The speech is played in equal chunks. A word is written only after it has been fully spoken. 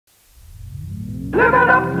Live it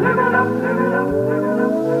up, live it up, live it up, live it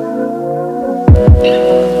up.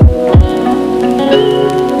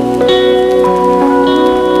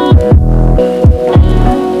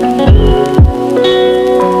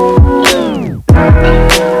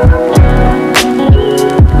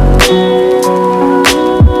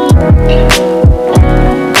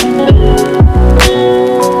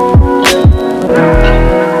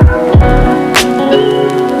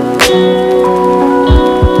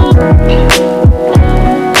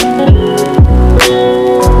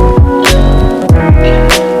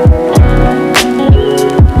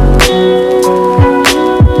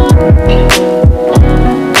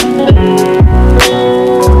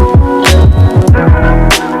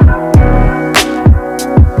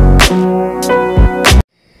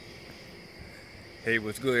 Hey,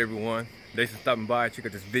 what's good, everyone? Thanks for stopping by. Check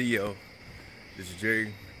out this video. This is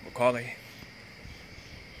McCauley.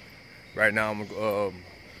 Right now, I'm gonna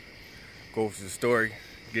go to the store,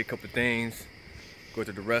 get a couple of things, go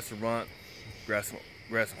to the restaurant, grab some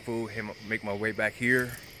food, make my way back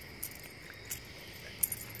here.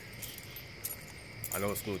 I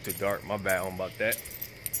know it's a little too dark. My bad about that.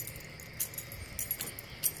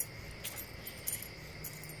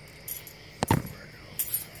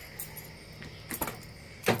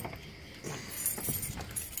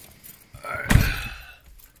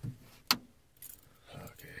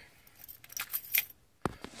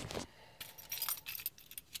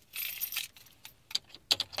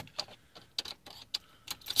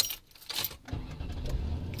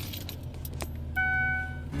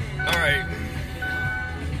 Alright.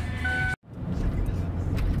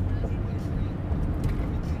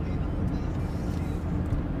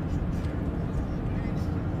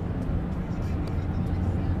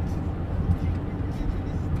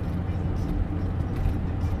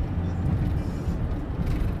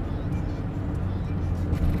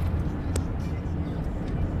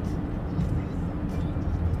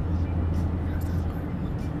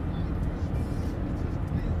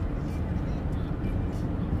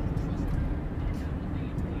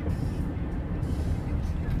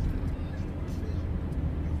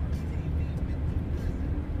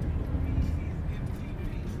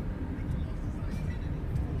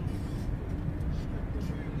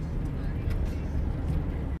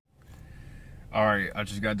 Alright, I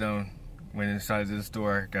just got done, went inside the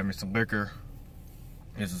store, got me some liquor.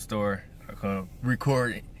 It's a store. I couldn't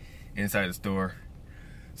record inside the store,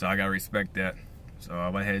 so I gotta respect that. So I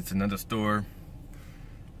went ahead to another store,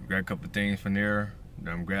 grab a couple of things from there,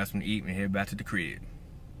 then grab some to eat and head back to the crib.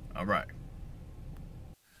 Alright.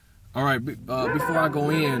 Alright, before I go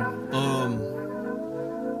in,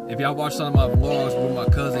 if y'all watch some of my vlogs with my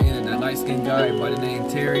cousin in it, that light-skinned guy by the name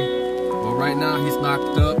Terry, well, right now he's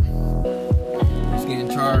locked up. In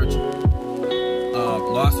charge of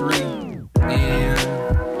glossary and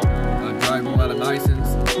driving without a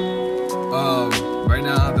license. Right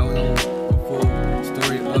now I don't know the full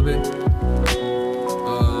story of it.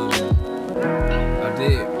 I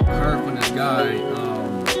did heard from this guy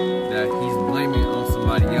that he's blaming on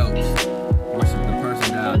somebody else, which is the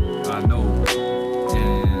person that I know,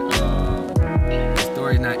 and the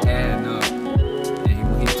story's not adding up. And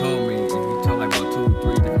when he told me, he told like about 2 or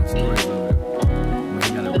 3 different stories of it.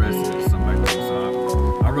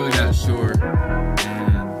 Sure,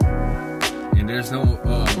 and there's no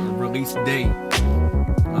release date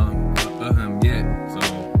of him yet, so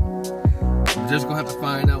I'm just gonna have to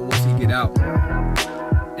find out once he get out.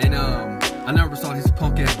 And I never saw his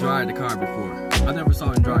punk ass drive the car before. I never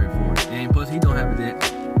saw him drive before, and plus he don't have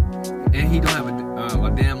it, and he don't have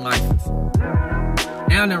a damn license,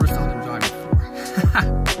 and I never saw him drive before.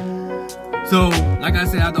 So, like I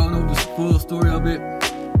said, I don't know the full story of it.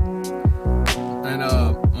 And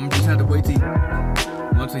I'm just have to wait till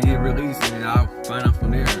once he get released, and I'll find out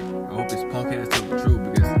from there. I hope his punk ass tell the truth,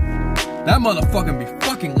 because that motherfucker be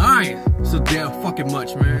fucking lying so damn fucking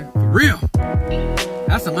much, man. For real.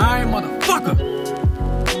 That's a lying motherfucker.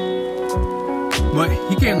 But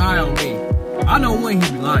he can't lie on me. I know when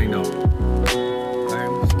he be lying though.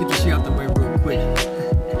 Alright, let's get this shit out the way real quick.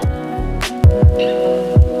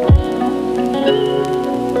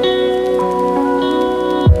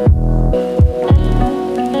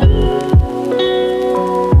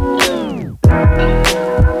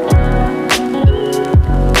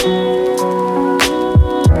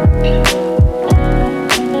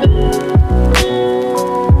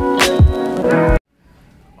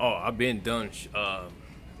 Been done,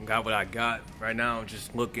 got what I got right now.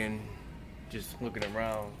 Just looking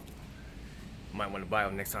around. Might want to buy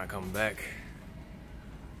them next time I come back.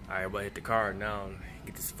 Alright, I'm gonna hit the car now and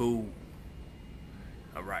get this food.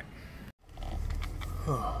 Alright.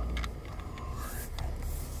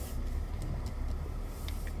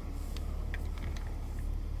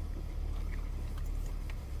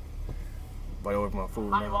 Bite over my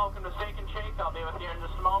food Hi, now. welcome to Steak and Shake. I'll be with you in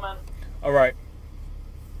just a moment. All right.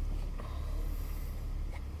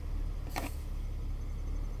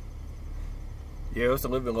 Yeah, it's a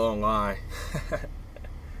little bit long line.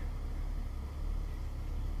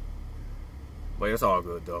 But it's all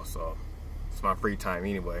good though, so it's my free time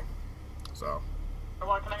anyway. So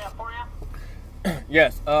What can I get for you?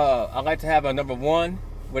 yes, I'd like to have a number 1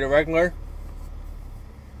 with a regular.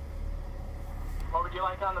 What would you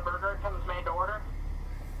like on the burger? It comes made to order.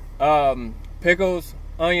 Pickles,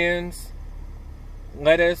 onions,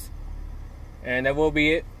 lettuce, and that will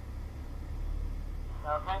be it.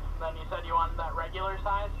 Okay, then you said you wanted that regular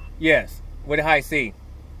size? Yes, with a high C.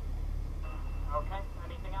 Okay,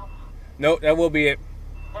 anything else? Nope, that will be it.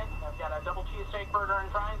 Okay, I've got a double cheesesteak burger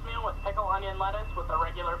and fries meal with pickle, onion, lettuce with a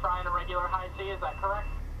regular fry and a regular high C, is that correct?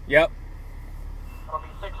 Yep. It'll be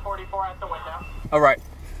 $6.44 at the window. All right.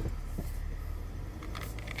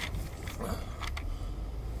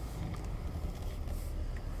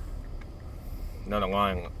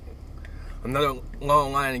 Another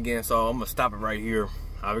long line again, so I'm gonna stop it right here.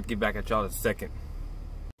 I'll get back at y'all in a second.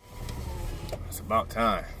 It's about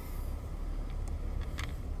time.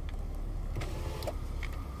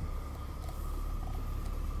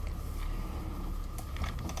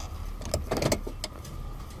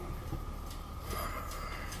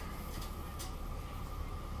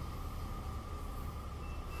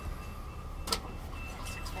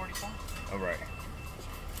 All right.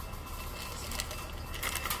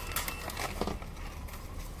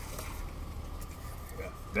 Yeah,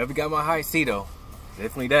 definitely got my high C though.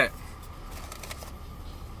 Definitely that.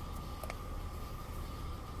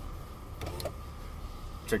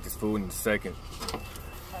 Check this food in a second. All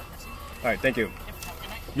right, thank you.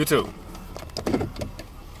 You too.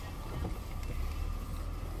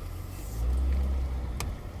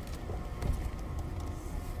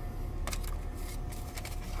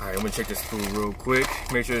 Alright, I'm gonna check this food real quick.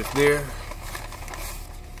 Make sure it's there.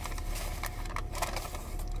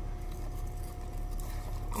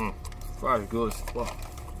 Fries good as fuck.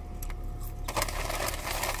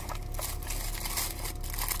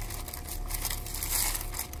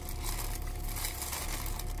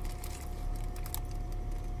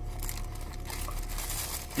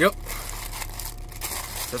 Yep.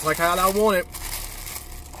 Just like how I want it.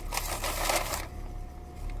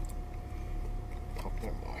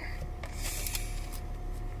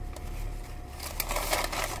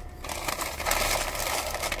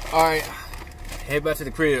 Alright, head back to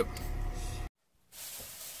the crib.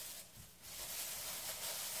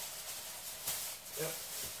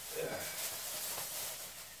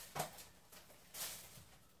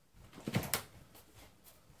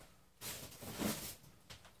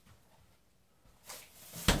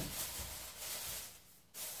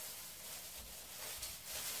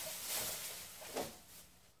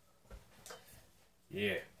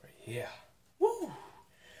 Yeah, right here. Woo!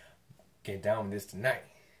 Get down with this tonight.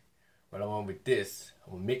 What I want with this,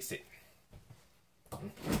 I'm gonna mix it.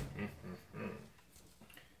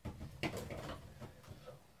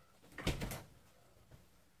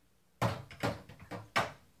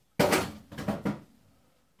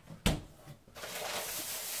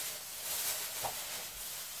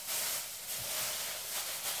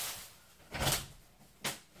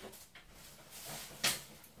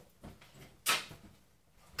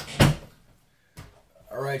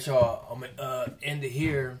 Alright, y'all, I'm gonna end it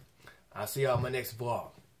here. I'll see y'all in my next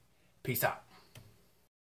vlog. Peace out.